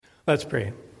Let's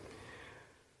pray.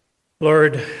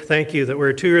 Lord, thank you that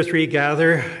where two or three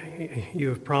gather, you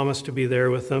have promised to be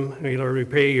there with them. Lord, we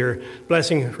pray your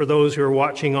blessing for those who are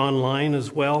watching online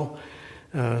as well.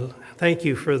 Thank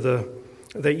you for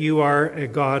that you are a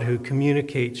God who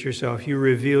communicates yourself. You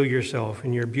reveal yourself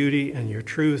in your beauty and your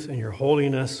truth and your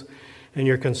holiness and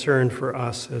your concern for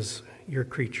us as your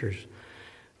creatures.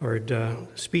 Lord,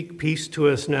 speak peace to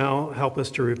us now. Help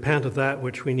us to repent of that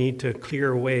which we need to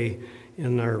clear away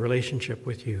in our relationship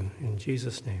with you. In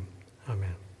Jesus' name,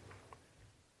 amen.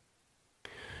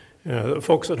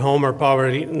 Folks at home are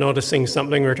probably noticing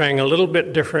something. We're trying a little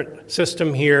bit different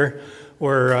system here,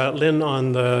 where Lynn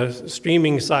on the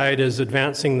streaming side is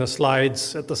advancing the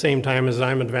slides at the same time as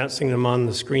I'm advancing them on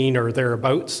the screen or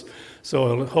thereabouts.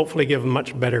 So it'll hopefully give a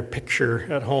much better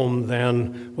picture at home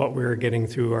than what we're getting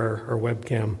through our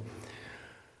webcam.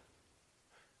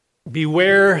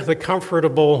 Beware the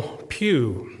comfortable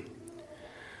pew.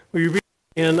 We read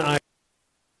in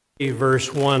Isaiah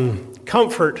verse 1,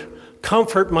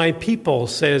 Comfort my people,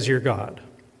 says your God.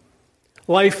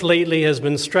 Life lately has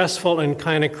been stressful and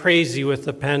kind of crazy with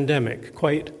the pandemic,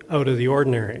 quite out of the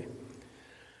ordinary.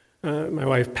 My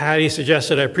wife Patty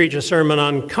suggested I preach a sermon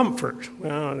on comfort.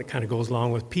 Well, it kind of goes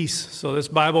along with peace, so this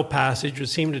Bible passage would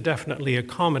seem to definitely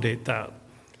accommodate that.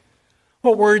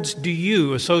 What words do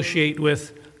you associate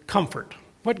with comfort?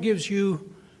 What gives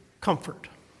you comfort?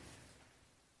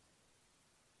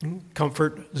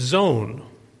 Comfort zone.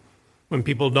 When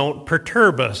people don't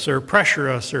perturb us or pressure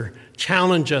us or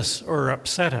challenge us or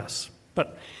upset us.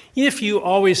 But if you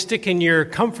always stick in your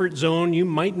comfort zone, you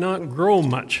might not grow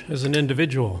much as an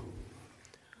individual.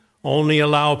 Only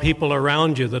allow people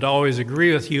around you that always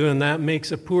agree with you, and that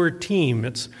makes a poor team.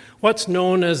 It's what's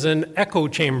known as an echo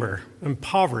chamber,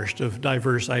 impoverished of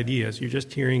diverse ideas. You're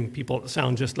just hearing people that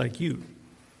sound just like you.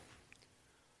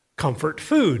 Comfort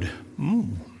food.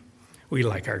 We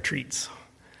like our treats.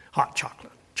 Hot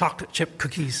chocolate, chocolate chip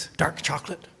cookies, dark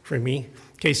chocolate for me,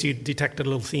 in case you detected a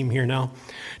little theme here now.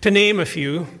 To name a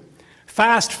few,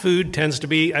 fast food tends to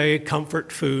be a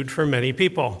comfort food for many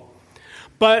people.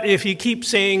 But if you keep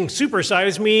saying,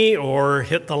 supersize me, or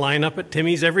hit the lineup at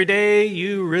Timmy's every day,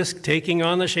 you risk taking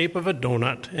on the shape of a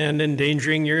donut and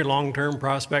endangering your long-term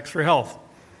prospects for health.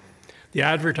 The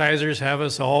advertisers have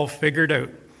us all figured out.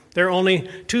 They're only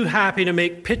too happy to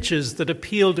make pitches that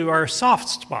appeal to our soft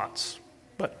spots.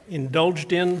 But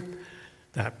indulged in,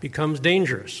 that becomes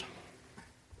dangerous.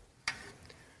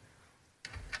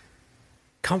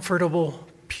 Comfortable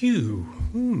pew,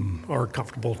 or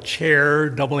comfortable chair,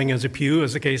 doubling as a pew,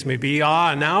 as the case may be.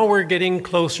 Now we're getting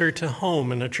closer to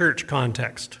home in a church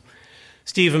context.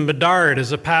 Stephen Bedard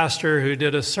is a pastor who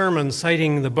did a sermon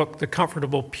citing the book The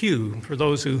Comfortable Pew. For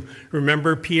those who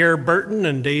remember Pierre Burton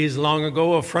and days long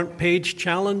ago, a front page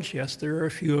challenge. Yes, there are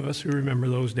a few of us who remember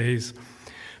those days.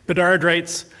 Bedard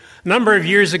writes, a number of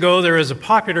years ago, there was a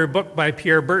popular book by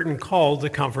Pierre Burton called The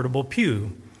Comfortable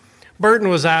Pew. Burton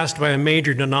was asked by a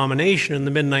major denomination in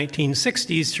the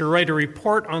mid-1960s to write a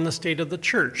report on the state of the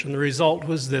church, and the result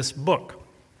was this book.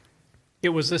 It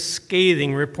was a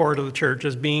scathing report of the church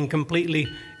as being completely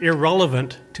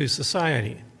irrelevant to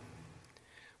society.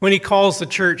 When he calls the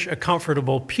church a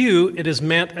comfortable pew, it is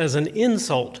meant as an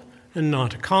insult and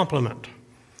not a compliment.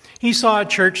 He saw a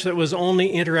church that was only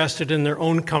interested in their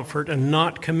own comfort and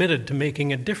not committed to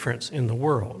making a difference in the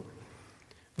world.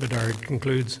 Bedard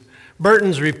concludes,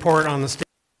 Burton's report on the state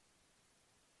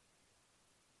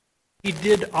he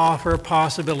did offer a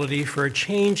possibility for a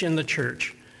change in the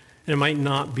church, and it might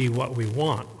not be what we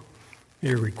want.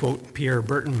 Here we quote Pierre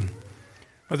Burton.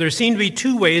 But there seem to be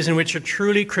two ways in which a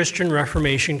truly Christian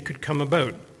Reformation could come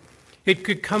about. It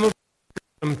could come about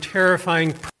from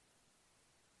terrifying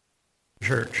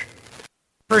church.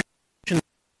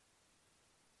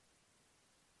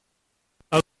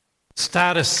 Of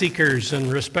status seekers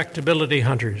and respectability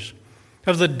hunters.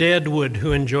 Of the deadwood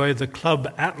who enjoy the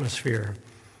club atmosphere,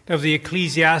 of the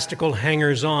ecclesiastical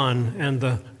hangers-on and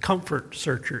the comfort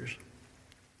searchers.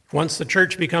 Once the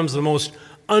church becomes the most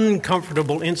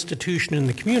uncomfortable institution in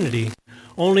the community,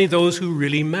 only those who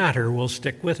really matter will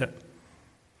stick with it.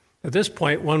 At this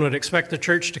point, one would expect the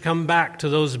church to come back to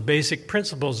those basic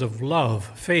principles of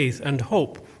love, faith, and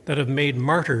hope that have made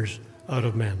martyrs out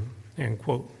of men. End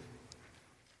quote.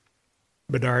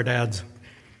 Bedard adds,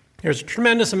 there's a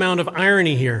tremendous amount of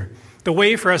irony here. The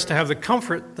way for us to have the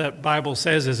comfort that Bible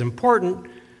says is important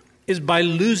is by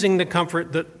losing the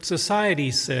comfort that society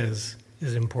says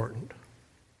is important.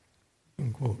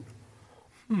 End quote.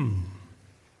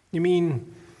 You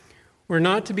mean we're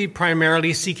not to be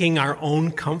primarily seeking our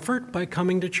own comfort by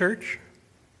coming to church?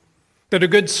 That a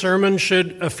good sermon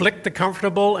should afflict the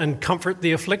comfortable and comfort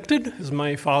the afflicted, as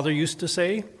my father used to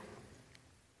say.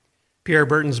 Pierre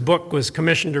Burton's book was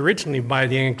commissioned originally by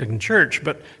the Anglican Church,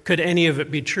 but could any of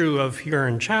it be true of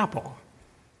Huron Chapel?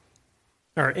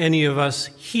 Are any of us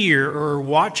here or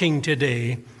watching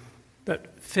today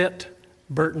that fit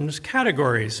Burton's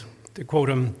categories? To quote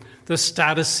him, the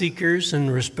status seekers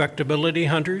and respectability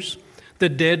hunters, the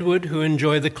deadwood who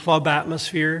enjoy the club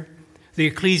atmosphere, the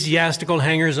ecclesiastical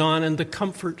hangers-on, and the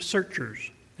comfort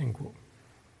searchers, end quote.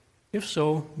 If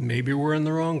so, maybe we're in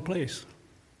the wrong place.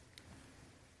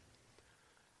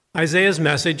 Isaiah's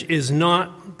message is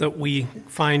not that we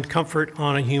find comfort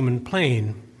on a human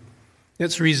plane.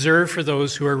 It's reserved for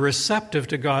those who are receptive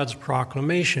to God's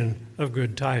proclamation of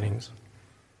good tidings.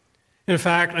 In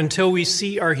fact, until we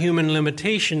see our human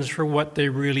limitations for what they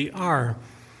really are,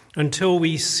 until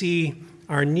we see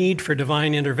our need for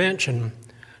divine intervention,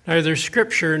 neither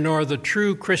Scripture nor the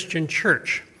true Christian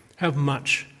church have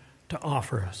much to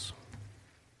offer us.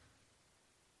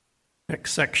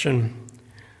 Next section,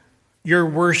 your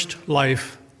worst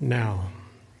life now.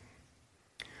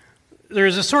 There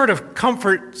is a sort of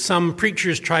comfort some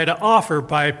preachers try to offer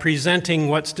by presenting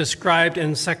what's described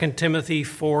in 2 Timothy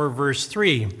 4, verse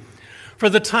 3. For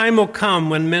the time will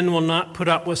come when men will not put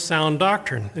up with sound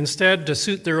doctrine. Instead, to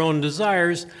suit their own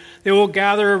desires, they will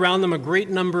gather around them a great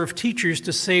number of teachers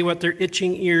to say what their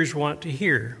itching ears want to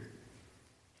hear.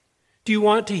 Do you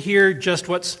want to hear just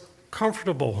what's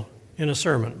comfortable in a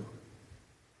sermon?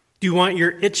 Do you want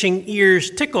your itching ears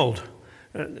tickled?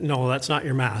 No, that's not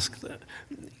your mask.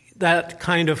 That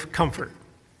kind of comfort.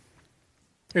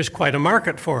 There's quite a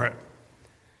market for it.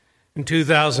 In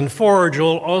 2004,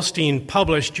 Joel Osteen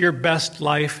published Your Best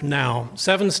Life Now,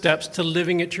 7 Steps to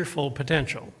Living at Your Full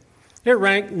Potential. It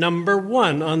ranked number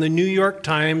 1 on the New York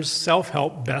Times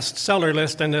self-help bestseller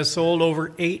list and has sold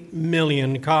over 8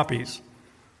 million copies.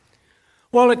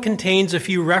 While it contains a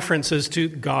few references to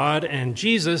God and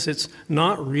Jesus, it's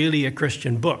not really a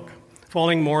Christian book,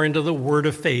 falling more into the word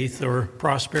of faith or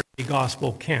prosperity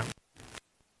gospel camp.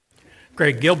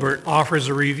 Greg Gilbert offers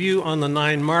a review on the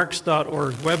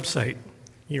 9marks.org website.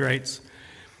 He writes,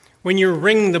 when you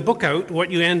wring the book out,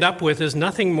 what you end up with is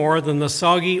nothing more than the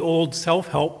soggy old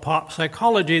self-help pop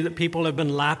psychology that people have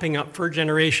been lapping up for a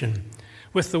generation,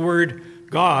 with the word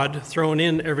God thrown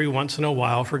in every once in a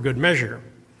while for good measure.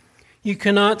 You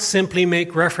cannot simply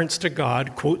make reference to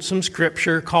God, quote some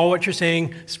scripture, call what you're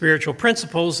saying spiritual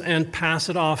principles, and pass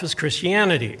it off as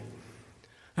Christianity.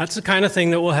 That's the kind of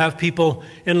thing that will have people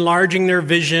enlarging their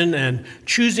vision and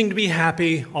choosing to be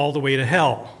happy all the way to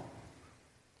hell.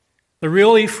 The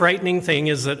really frightening thing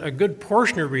is that a good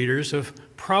portion of readers have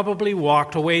probably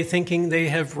walked away thinking they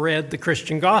have read the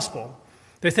Christian gospel.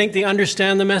 They think they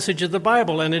understand the message of the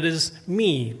Bible, and it is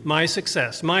me, my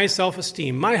success, my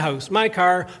self-esteem, my house, my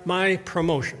car, my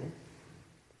promotion.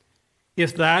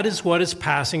 If that is what is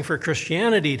passing for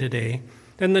Christianity today,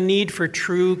 then the need for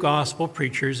true gospel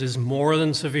preachers is more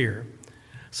than severe.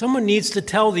 Someone needs to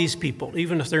tell these people,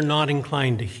 even if they're not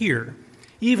inclined to hear,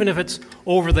 even if it's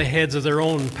over the heads of their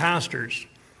own pastors,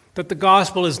 that the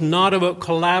gospel is not about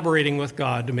collaborating with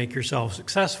God to make yourself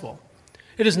successful.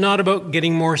 It is not about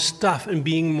getting more stuff and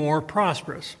being more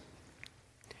prosperous.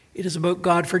 It is about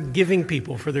God forgiving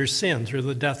people for their sins or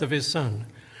the death of his Son,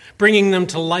 bringing them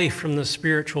to life from the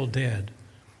spiritual dead,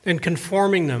 and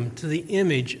conforming them to the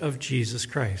image of Jesus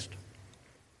Christ.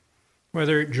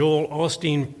 Whether Joel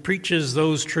Osteen preaches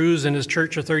those truths in his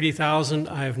church of 30,000,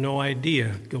 I have no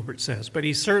idea, Gilbert says, but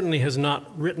he certainly has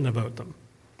not written about them,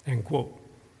 end quote.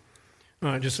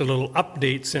 Just a little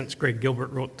update since Greg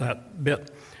Gilbert wrote that bit.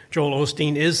 Joel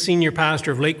Osteen is senior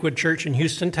pastor of Lakewood Church in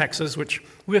Houston, Texas, which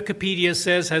Wikipedia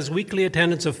says has weekly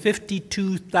attendance of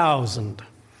 52,000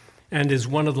 and is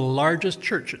one of the largest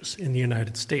churches in the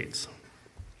United States.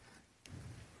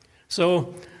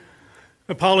 So,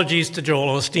 apologies to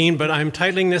Joel Osteen, but I'm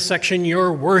titling this section,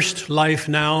 Your Worst Life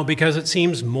Now, because it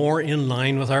seems more in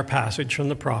line with our passage from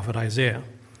the prophet Isaiah.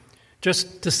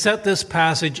 Just to set this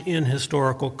passage in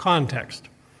historical context,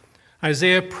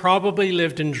 Isaiah probably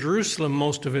lived in Jerusalem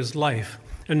most of his life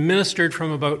and ministered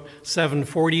from about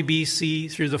 740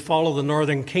 BC through the fall of the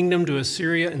northern kingdom to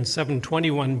Assyria in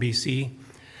 721 BC,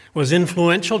 was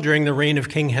influential during the reign of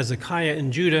King Hezekiah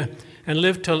in Judah, and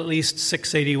lived till at least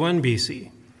 681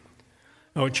 BC.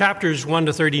 Now, chapters 1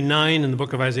 to 39 in the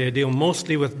book of Isaiah deal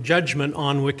mostly with judgment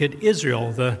on wicked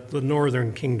Israel, the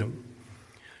northern kingdom.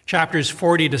 Chapters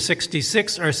 40 to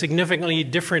 66 are significantly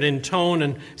different in tone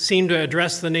and seem to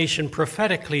address the nation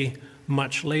prophetically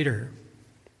much later.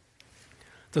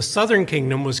 The southern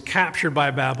kingdom was captured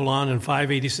by Babylon in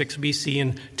 586 BC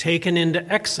and taken into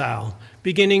exile,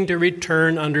 beginning to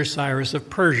return under Cyrus of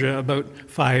Persia about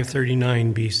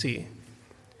 539 BC.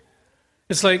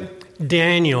 It's like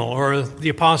Daniel or the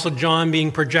Apostle John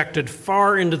being projected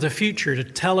far into the future to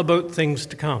tell about things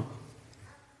to come.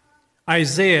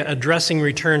 Isaiah addressing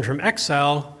return from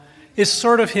exile is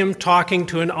sort of him talking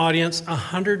to an audience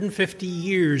 150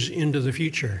 years into the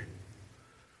future.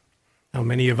 How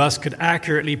many of us could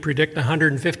accurately predict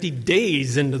 150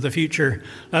 days into the future,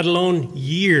 let alone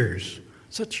years?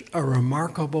 Such a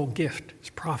remarkable gift is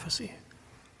prophecy.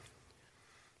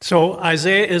 So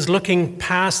Isaiah is looking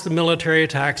past the military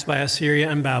attacks by Assyria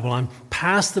and Babylon,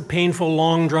 past the painful,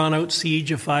 long drawn-out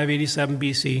siege of 587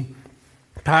 BC,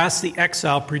 past the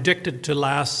exile predicted to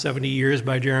last 70 years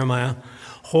by Jeremiah,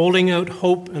 holding out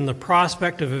hope in the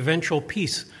prospect of eventual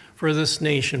peace for this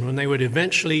nation when they would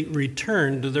eventually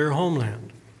return to their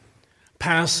homeland,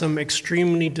 past some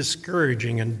extremely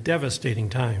discouraging and devastating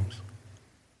times.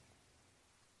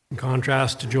 In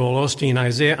contrast to Joel Osteen,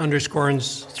 Isaiah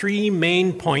underscores three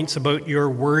main points about your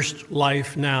worst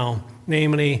life now,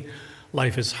 namely,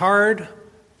 life is hard,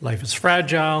 life is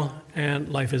fragile, and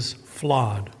life is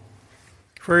flawed.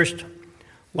 First,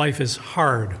 life is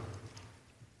hard.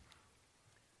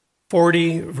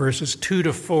 40 verses 2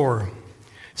 to 4.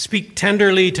 Speak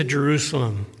tenderly to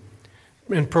Jerusalem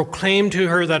and proclaim to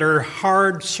her that her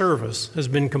hard service has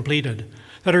been completed,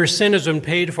 that her sin has been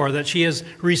paid for, that she has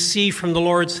received from the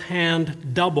Lord's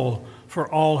hand double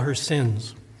for all her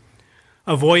sins.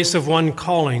 A voice of one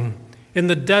calling, in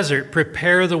the desert,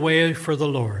 prepare the way for the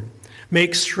Lord.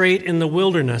 Make straight in the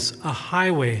wilderness a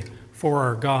highway for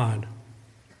our God.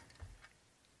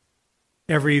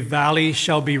 Every valley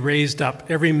shall be raised up,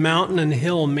 every mountain and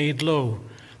hill made low.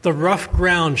 The rough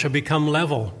ground shall become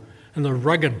level, and the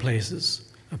rugged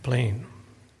places a plain.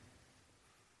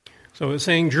 So it's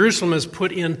saying Jerusalem has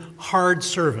put in hard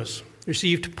service,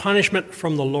 received punishment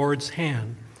from the Lord's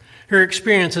hand. Her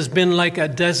experience has been like a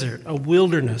desert, a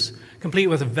wilderness, complete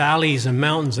with valleys and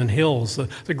mountains and hills.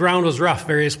 The ground was rough,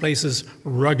 various places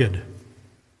rugged.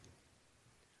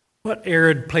 What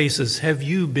arid places have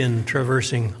you been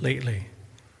traversing lately?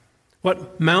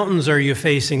 What mountains are you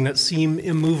facing that seem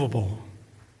immovable?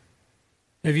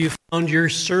 Have you found your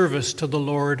service to the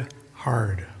Lord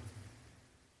hard?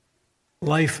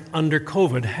 Life under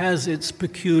COVID has its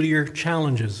peculiar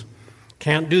challenges.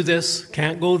 Can't do this,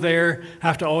 can't go there,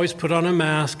 have to always put on a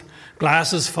mask,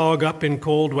 glasses fog up in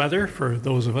cold weather, for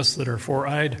those of us that are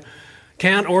four-eyed.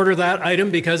 Can't order that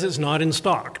item because it's not in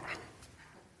stock.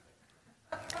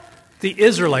 The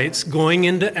Israelites going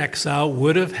into exile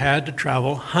would have had to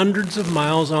travel hundreds of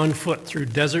miles on foot through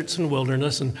deserts and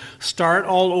wilderness and start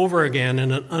all over again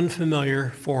in an unfamiliar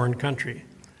foreign country.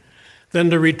 Then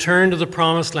to return to the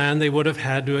promised land, they would have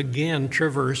had to again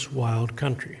traverse wild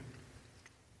country.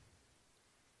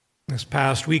 This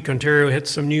past week, Ontario hit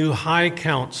some new high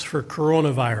counts for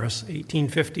coronavirus.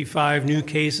 1855 new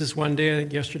cases one day. I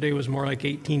think yesterday was more like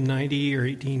 1890 or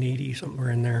 1880, somewhere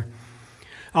in there.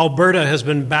 Alberta has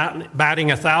been batting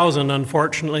 1,000,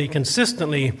 unfortunately,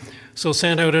 consistently, so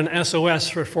sent out an SOS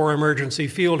for 4 emergency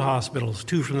field hospitals,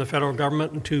 2 from the federal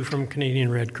government and 2 from Canadian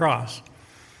Red Cross.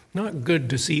 Not good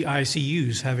to see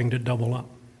ICUs having to double up.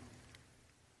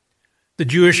 The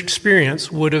Jewish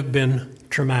experience would have been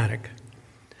traumatic.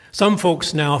 Some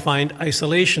folks now find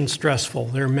isolation stressful.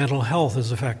 Their mental health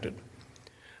is affected.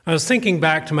 I was thinking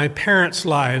back to my parents'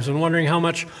 lives and wondering how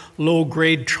much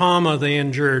low-grade trauma they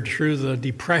endured through the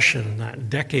Depression,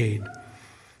 that decade.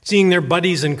 Seeing their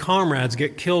buddies and comrades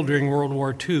get killed during World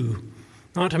War II.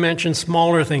 Not to mention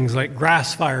smaller things like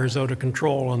grass fires out of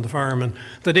control on the farm and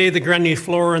the day the granny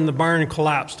floor in the barn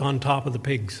collapsed on top of the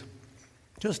pigs.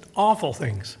 Just awful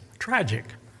things. Tragic.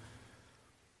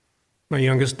 My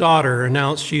youngest daughter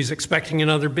announced she's expecting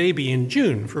another baby in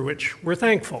June, for which we're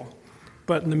thankful.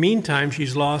 But in the meantime,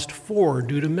 she's lost 4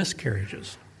 due to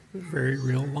miscarriages. A very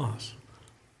real loss.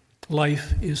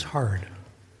 Life is hard.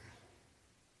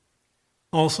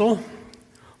 Also,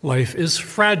 life is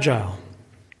fragile.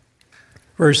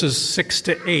 Verses 6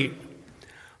 to 8.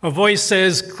 A voice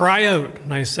says, "Cry out."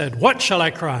 And I said, "What shall I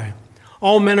cry?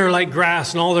 All men are like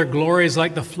grass, and all their glory is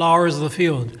like the flowers of the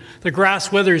field. The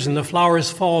grass withers and the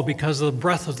flowers fall because the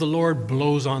breath of the Lord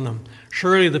blows on them.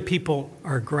 Surely the people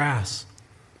are grass."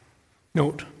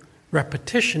 Note,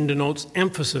 repetition denotes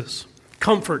emphasis.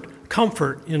 Comfort,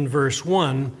 comfort in verse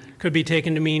 1 could be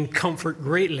taken to mean comfort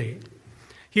greatly.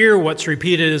 Here what's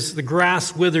repeated is the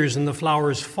grass withers and the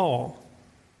flowers fall.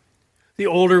 The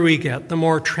older we get, the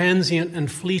more transient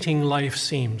and fleeting life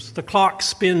seems. The clock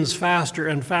spins faster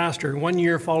and faster. 1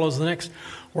 year follows the next.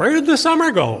 Where did the summer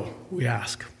go? We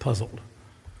ask, puzzled.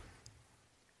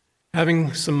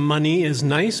 Having some money is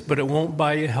nice, but it won't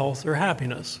buy you health or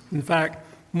happiness. In fact,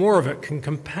 more of it can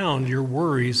compound your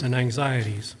worries and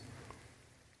anxieties.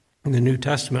 In the New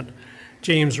Testament,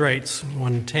 James writes,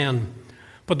 1:10,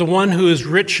 "But the one who is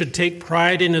rich should take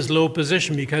pride in his low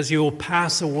position, because he will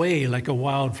pass away like a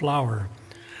wild flower.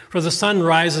 For the sun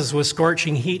rises with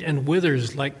scorching heat and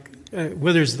withers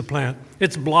the plant.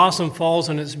 Its blossom falls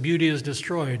and its beauty is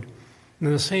destroyed.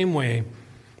 In the same way,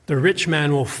 the rich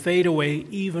man will fade away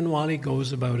even while he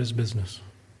goes about his business."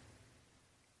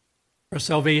 Our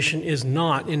salvation is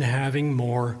not in having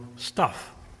more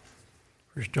stuff.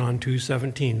 1 John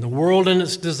 2:17, "The world and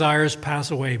its desires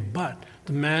pass away, but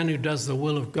the man who does the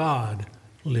will of God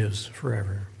lives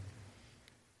forever."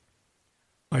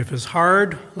 Life is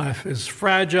hard, life is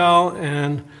fragile,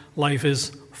 and life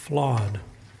is flawed.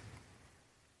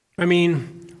 I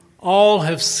mean, all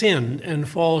have sinned and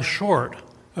fall short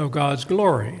of God's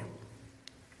glory.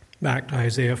 Back to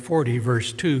Isaiah 40,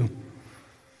 verse 2.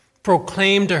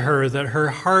 "Proclaim to her that her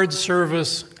hard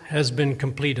service has been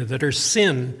completed, that her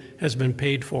sin has been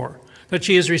paid for, that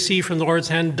she has received from the Lord's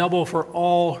hand double for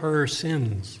all her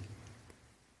sins."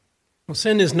 Well,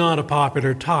 sin is not a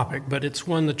popular topic, but it's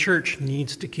one the church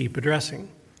needs to keep addressing.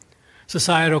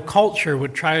 Societal culture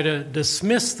would try to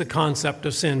dismiss the concept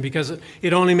of sin because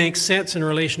it only makes sense in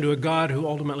relation to a God who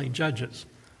ultimately judges.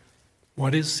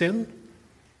 What is sin?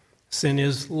 Sin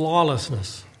is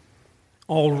lawlessness.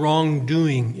 All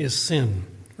wrongdoing is sin.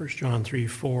 1 John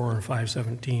 3:4 and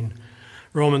 5:17.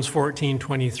 Romans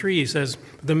 14:23 says,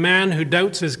 "The man who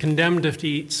doubts is condemned if he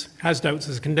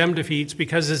eats,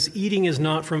 because his eating is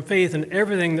not from faith, and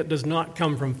everything that does not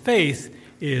come from faith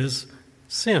is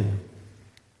sin."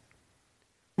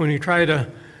 When you try to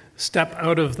step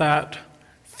out of that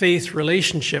faith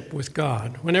relationship with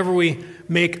God, whenever we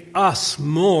make us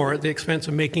more at the expense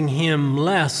of making him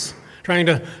less, trying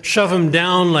to shove him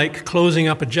down like closing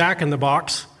up a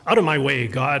jack-in-the-box, "Out of my way,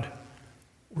 God,"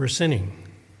 we're sinning.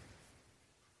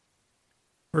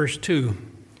 Verse 2,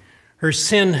 "Her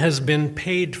sin has been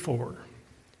paid for."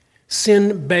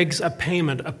 Sin begs a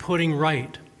payment, a putting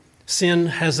right. Sin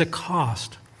has a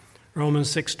cost. Romans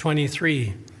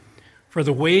 6:23, "For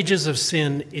the wages of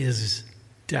sin is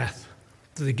death.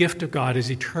 The gift of God is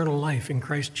eternal life in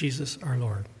Christ Jesus our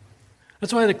Lord."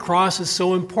 That's why the cross is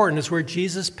so important. It's where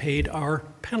Jesus paid our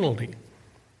penalty.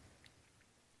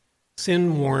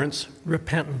 Sin warrants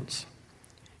repentance.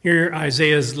 Here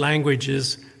Isaiah's language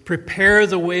is, "Prepare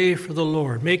the way for the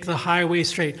Lord. Make the highway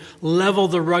straight. Level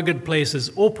the rugged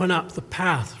places. Open up the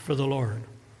path for the Lord."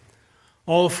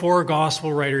 All four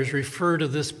gospel writers refer to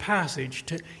this passage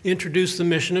to introduce the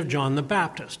mission of John the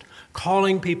Baptist,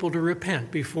 calling people to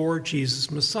repent before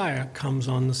Jesus Messiah comes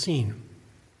on the scene.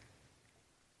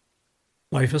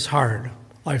 Life is hard.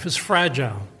 Life is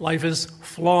fragile. Life is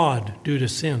flawed due to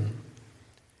sin.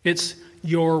 It's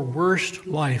your worst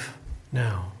life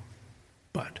now.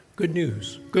 But good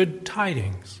news, good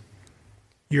tidings,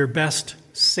 your best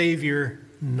Savior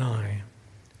nigh.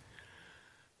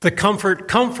 The comfort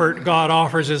God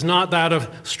offers is not that of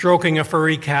stroking a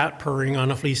furry cat purring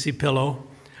on a fleecy pillow.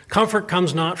 Comfort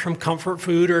comes not from comfort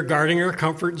food or guarding our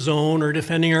comfort zone or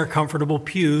defending our comfortable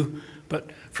pew,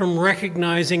 but from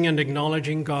recognizing and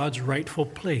acknowledging God's rightful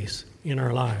place in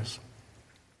our lives.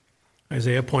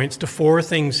 Isaiah points to four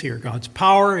things here: God's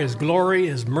power, his glory,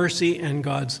 his mercy, and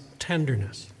God's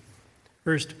tenderness.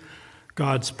 First,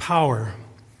 God's power.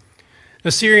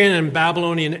 Assyrian and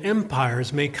Babylonian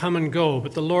empires may come and go,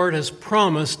 but the Lord has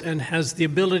promised and has the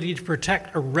ability to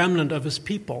protect a remnant of his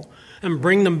people and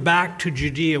bring them back to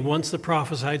Judea once the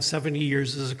prophesied 70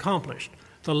 years is accomplished.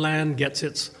 The land gets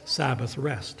its Sabbath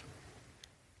rest.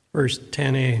 Verse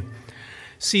 10a,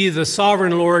 "See, the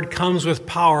sovereign Lord comes with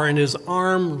power, and his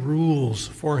arm rules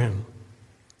for him."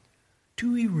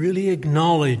 Do we really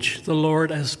acknowledge the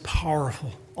Lord as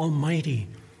powerful, almighty,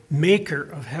 maker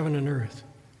of heaven and earth?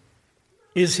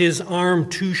 Is his arm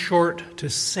too short to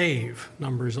save?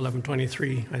 Numbers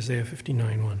 11:23, Isaiah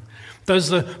 59:1. Does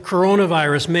the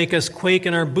coronavirus make us quake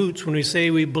in our boots when we say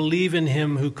we believe in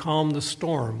him who calmed the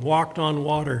storm, walked on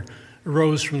water,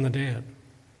 rose from the dead?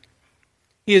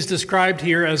 He is described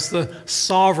here as the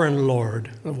sovereign Lord,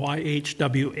 the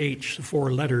YHWH, the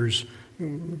four letters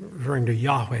referring to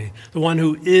Yahweh, the one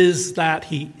who is that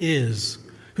he is,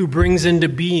 who brings into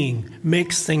being,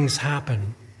 makes things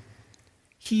happen.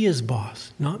 He is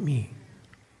boss, not me.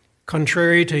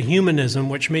 Contrary to humanism,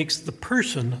 which makes the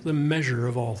person the measure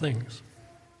of all things.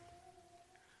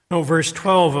 Now, verse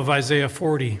 12 of Isaiah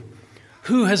 40.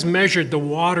 Who has measured the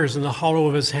waters in the hollow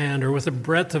of his hand, or with the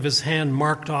breadth of his hand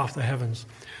marked off the heavens?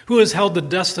 Who has held the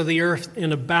dust of the earth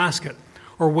in a basket,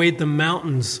 or weighed the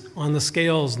mountains on the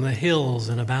scales and the hills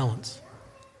in a balance?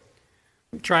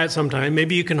 Try it sometime.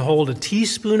 Maybe you can hold a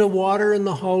teaspoon of water in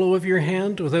the hollow of your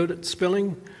hand without it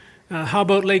spilling. How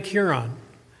about Lake Huron?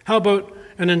 How about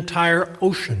an entire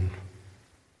ocean?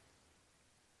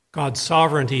 God's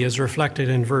sovereignty is reflected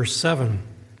in verse 7.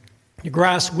 The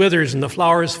grass withers and the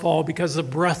flowers fall because the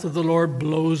breath of the Lord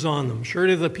blows on them.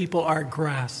 Surely the people are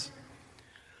grass.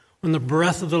 When the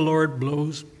breath of the Lord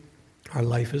blows, our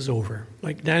life is over,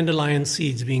 like dandelion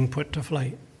seeds being put to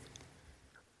flight.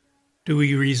 Do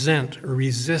we resent or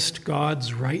resist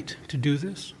God's right to do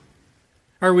this?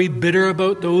 Are we bitter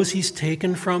about those he's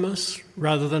taken from us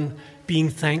rather than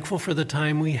being thankful for the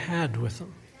time we had with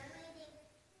them?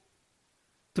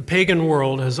 The pagan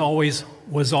world was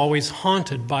always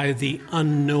haunted by the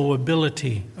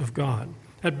unknowability of God.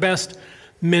 At best,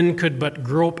 men could but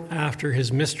grope after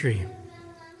his mystery.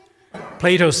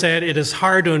 Plato said, "It is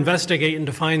hard to investigate and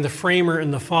to find the framer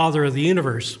and the father of the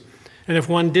universe. And if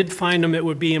one did find him, it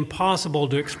would be impossible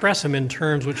to express him in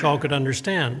terms which all could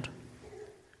understand."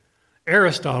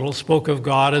 Aristotle spoke of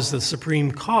God as the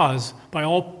supreme cause by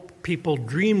all people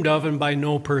dreamed of and by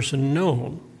no person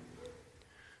known.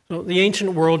 So the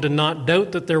ancient world did not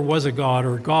doubt that there was a God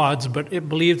or gods, but it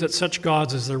believed that such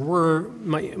gods as there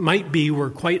might be were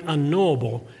quite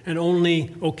unknowable and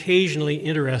only occasionally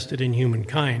interested in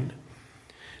humankind.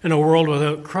 In a world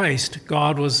without Christ,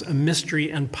 God was a mystery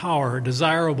and power,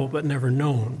 desirable but never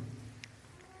known.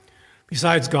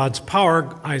 Besides God's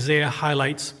power, Isaiah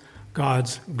highlights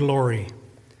God's glory.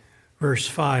 Verse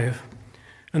 5,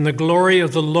 "And the glory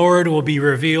of the Lord will be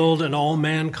revealed, and all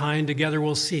mankind together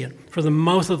will see it. For the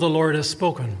mouth of the Lord has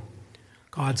spoken."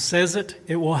 God says it,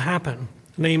 it will happen.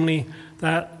 Namely,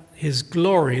 that his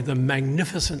glory, the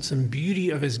magnificence and beauty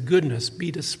of his goodness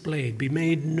be displayed, be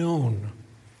made known.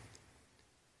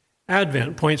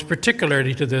 Advent points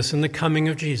particularly to this in the coming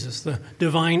of Jesus, the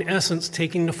divine essence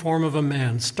taking the form of a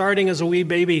man, starting as a wee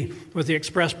baby with the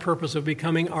express purpose of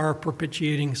becoming our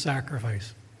propitiating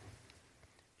sacrifice.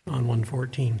 John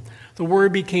 1:14. "The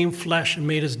Word became flesh and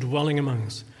made his dwelling among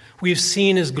us. We have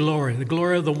seen his glory, the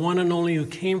glory of the one and only who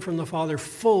came from the Father,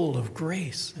 full of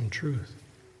grace and truth."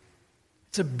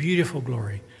 It's a beautiful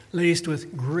glory, laced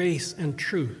with grace and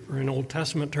truth, or in Old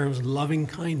Testament terms, loving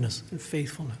kindness and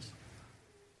faithfulness.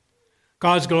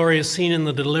 God's glory is seen in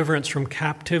the deliverance from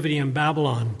captivity in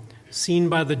Babylon, seen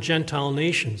by the Gentile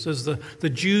nations as the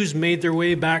Jews made their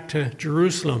way back to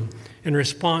Jerusalem in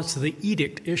response to the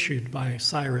edict issued by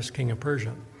Cyrus, king of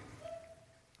Persia.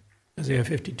 Isaiah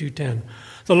 52:10.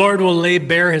 "The Lord will lay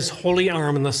bare his holy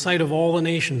arm in the sight of all the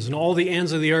nations, and all the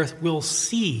ends of the earth will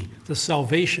see the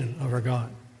salvation of our God."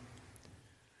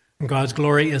 And God's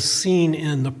glory is seen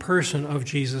in the person of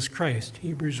Jesus Christ.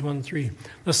 Hebrews 1:3.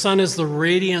 "The Son is the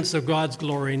radiance of God's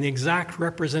glory and the exact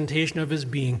representation of his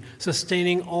being,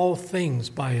 sustaining all things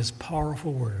by his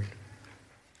powerful word."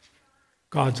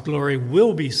 God's glory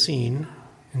will be seen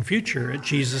in future at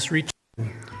Jesus' return.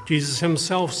 Jesus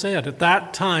himself said, "At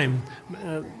that time,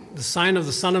 the sign of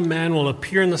the Son of Man will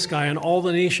appear in the sky, and all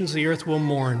the nations of the earth will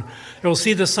mourn. They will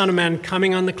see the Son of Man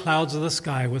coming on the clouds of the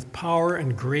sky with power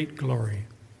and great glory."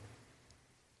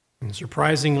 And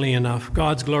surprisingly enough,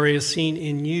 God's glory is seen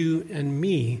in you and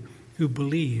me who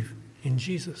believe in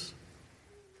Jesus,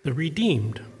 the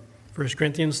redeemed. 1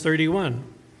 Corinthians 31.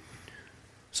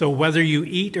 "So whether you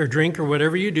eat or drink or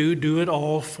whatever you do, do it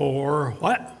all for"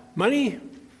 what? Money?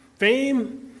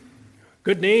 Fame?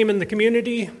 Good name in the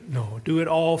community? No, do it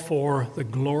all for the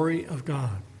glory of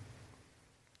God.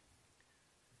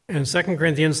 And 2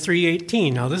 Corinthians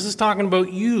 3:18. Now this is talking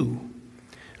about you.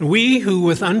 "And we who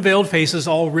with unveiled faces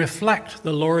all reflect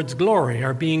the Lord's glory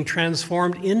are being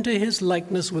transformed into his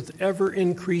likeness with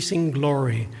ever-increasing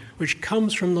glory, which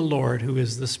comes from the Lord who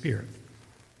is the Spirit."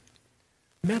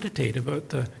 Meditate about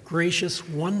the gracious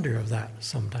wonder of that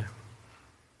sometime.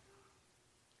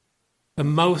 The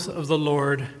mouth of the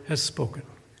Lord has spoken.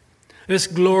 This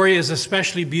glory is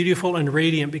especially beautiful and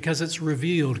radiant because it's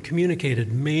revealed,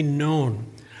 communicated, made known.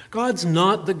 God's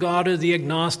not the God of the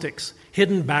agnostics,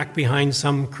 hidden back behind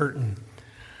some curtain.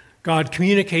 God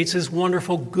communicates his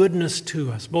wonderful goodness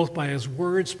to us, both by his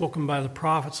word spoken by the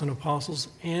prophets and apostles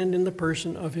and in the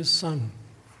person of his Son.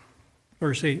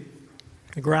 Verse 8,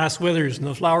 "The grass withers and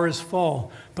the flowers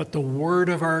fall, but the word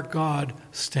of our God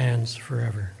stands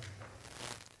forever."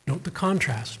 Note the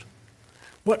contrast.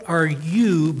 What are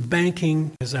you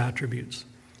banking his attributes?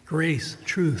 Grace,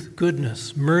 truth,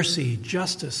 goodness, mercy,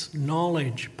 justice,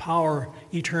 knowledge, power,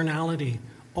 eternality,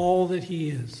 all that he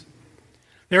is.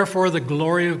 Therefore, the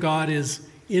glory of God is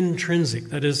intrinsic.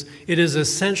 That is, it is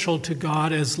essential to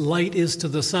God as light is to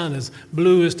the sun, as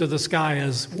blue is to the sky,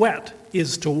 as wet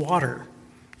is to water.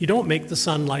 You don't make the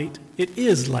sun light, it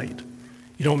is light.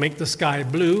 You don't make the sky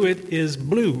blue, it is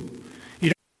blue.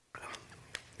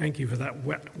 Thank you for that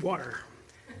wet water.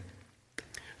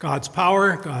 God's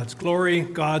power, God's glory,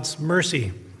 God's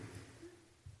mercy.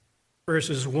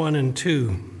 Verses 1 and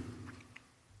 2.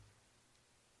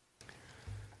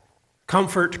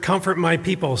 Comfort, comfort my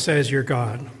people, says your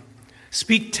God.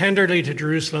 Speak tenderly to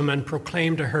Jerusalem and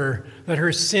proclaim to her that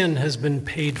her sin has been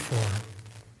paid for.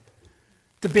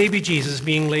 The baby Jesus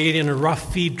being laid in a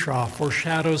rough feed trough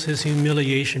foreshadows his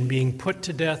humiliation, being put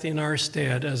to death in our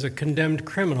stead as a condemned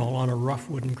criminal on a rough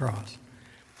wooden cross.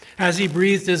 As he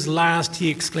breathed his last, he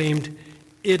exclaimed,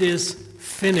 "It is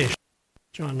finished."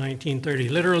 John 19:30.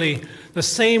 Literally, the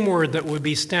same word that would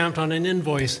be stamped on an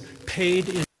invoice, paid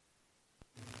in.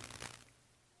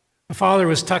 The father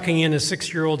was tucking in his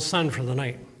 6-year-old son for the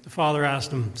night. The father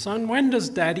asked him, "Son, when does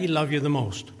Daddy love you the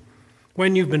most?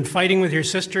 When you've been fighting with your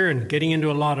sister and getting into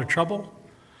a lot of trouble?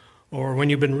 Or when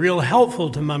you've been real helpful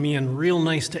to Mommy and real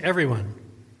nice to everyone?"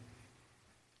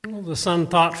 Well, the son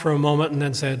thought for a moment and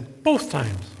then said, "Both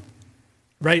times."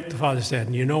 "Right," the father said.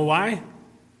 "And you know why?"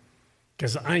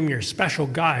 "Because I'm your special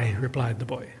guy," replied the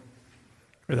boy.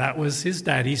 For that was his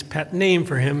daddy's pet name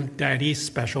for him, Daddy's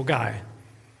special guy.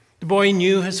 The boy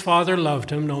knew his father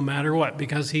loved him no matter what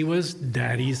because he was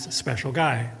Daddy's special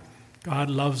guy. God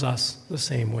loves us the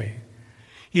same way.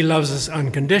 He loves us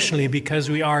unconditionally because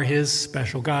we are his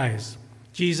special guys.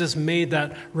 Jesus made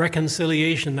that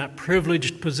reconciliation, that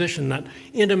privileged position, that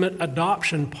intimate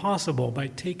adoption possible by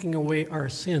taking away our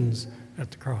sins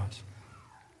at the cross.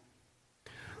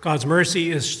 God's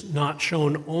mercy is not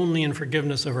shown only in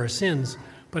forgiveness of our sins,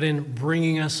 but in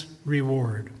bringing us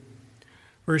reward.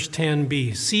 Verse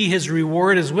 10b, see his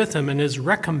reward is with him and his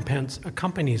recompense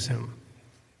accompanies him.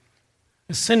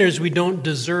 As sinners, we don't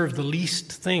deserve the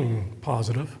least thing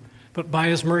positive, but by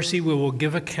his mercy we will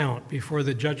give account before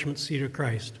the judgment seat of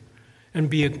Christ and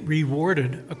be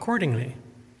rewarded accordingly.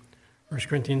 1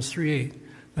 Corinthians 3:8,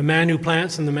 the man who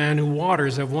plants and the man who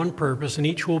waters have one purpose, and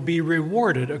each will be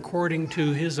rewarded according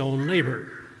to his own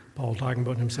labor. Paul talking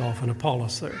about himself and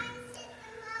Apollos there.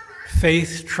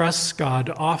 Faith trusts God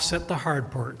to offset the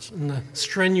hard parts and the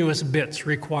strenuous bits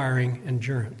requiring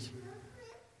endurance.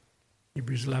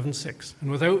 Hebrews 11:6.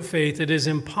 And without faith it is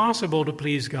impossible to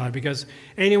please God, because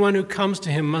anyone who comes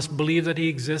to him must believe that he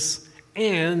exists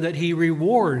and that he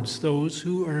rewards those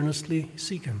who earnestly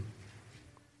seek him.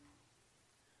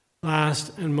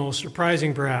 Last and most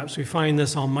surprising perhaps, we find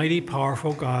this almighty,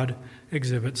 powerful God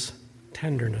exhibits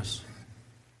tenderness.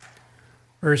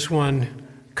 Verse 1,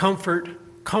 comfort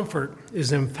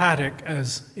is emphatic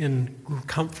as in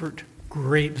comfort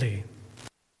greatly.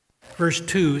 Verse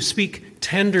 2, speak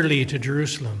tenderly to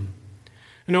Jerusalem.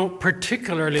 You know,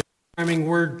 particularly the charming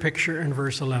word picture in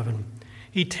verse 11.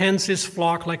 He tends his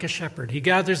flock like a shepherd. He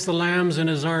gathers the lambs in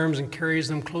his arms and carries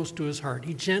them close to his heart.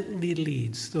 He gently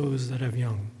leads those that have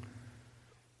young.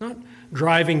 Not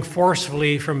driving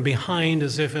forcefully from behind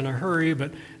as if in a hurry,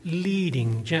 but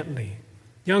leading gently.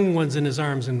 Young ones in his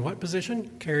arms in what position?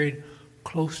 Carried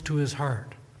close to his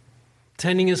heart.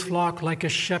 Tending his flock like a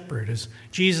shepherd, as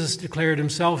Jesus declared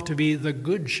himself to be the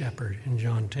good shepherd in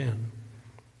John 10.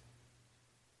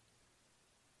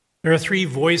 There are 3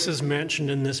 voices mentioned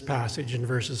in this passage in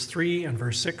verses 3 and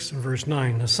verse 6 and verse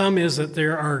 9. The sum is that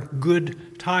there are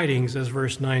good tidings, as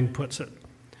verse 9 puts it,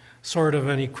 sort of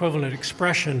an equivalent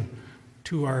expression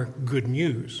to our good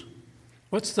news.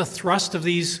 What's the thrust of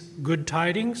these good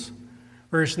tidings?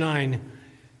 Verse 9,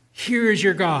 here is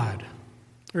your God.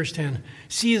 Verse 10,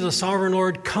 see, the sovereign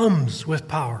Lord comes with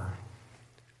power.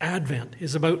 Advent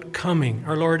is about coming.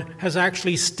 Our Lord has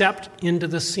actually stepped into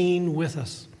the scene with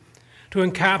us. To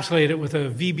encapsulate it with a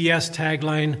VBS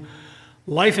tagline,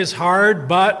 life is hard,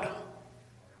 but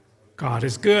God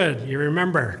is good. You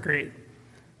remember, great.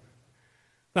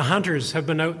 The hunters have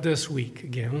been out this week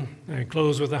again. I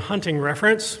close with a hunting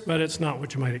reference, but it's not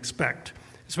what you might expect.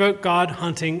 It's about God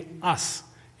hunting us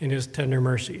in his tender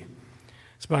mercy.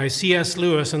 It's by C.S.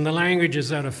 Lewis, and the language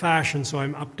is out of fashion, so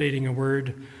I'm updating a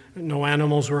word. No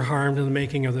animals were harmed in the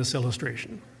making of this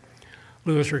illustration.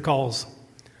 Lewis recalls,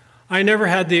 I never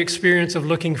had the experience of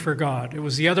looking for God. It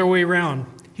was the other way around.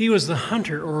 He was the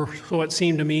hunter, or so it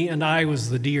seemed to me, and I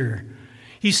was the deer.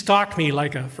 He stalked me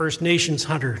like a First Nations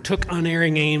hunter, took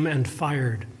unerring aim, and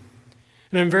fired.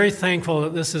 And I'm very thankful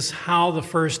that this is how the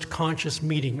first conscious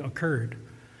meeting occurred.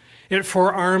 It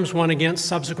forearms one against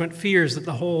subsequent fears that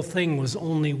the whole thing was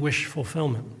only wish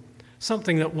fulfillment.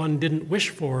 Something that one didn't wish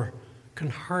for can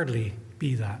hardly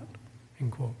be that.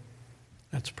 End quote.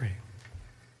 Let's pray.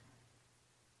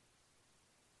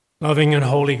 Loving and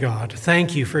holy God,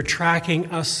 thank you for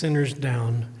tracking us sinners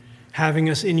down, having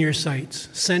us in your sights,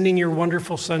 sending your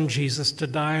wonderful Son Jesus to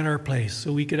die in our place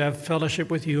so we could have fellowship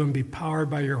with you and be powered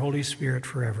by your Holy Spirit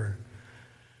forever.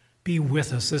 Be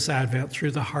with us this Advent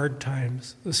through the hard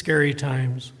times, the scary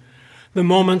times, the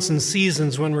moments and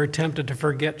seasons when we're tempted to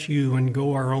forget you and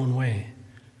go our own way.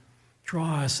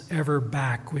 Draw us ever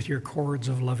back with your cords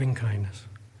of loving kindness.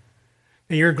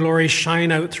 May your glory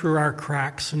shine out through our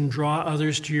cracks and draw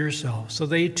others to yourself so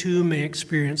they too may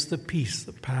experience the peace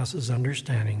that passes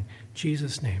understanding. In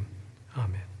Jesus' name,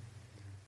 amen.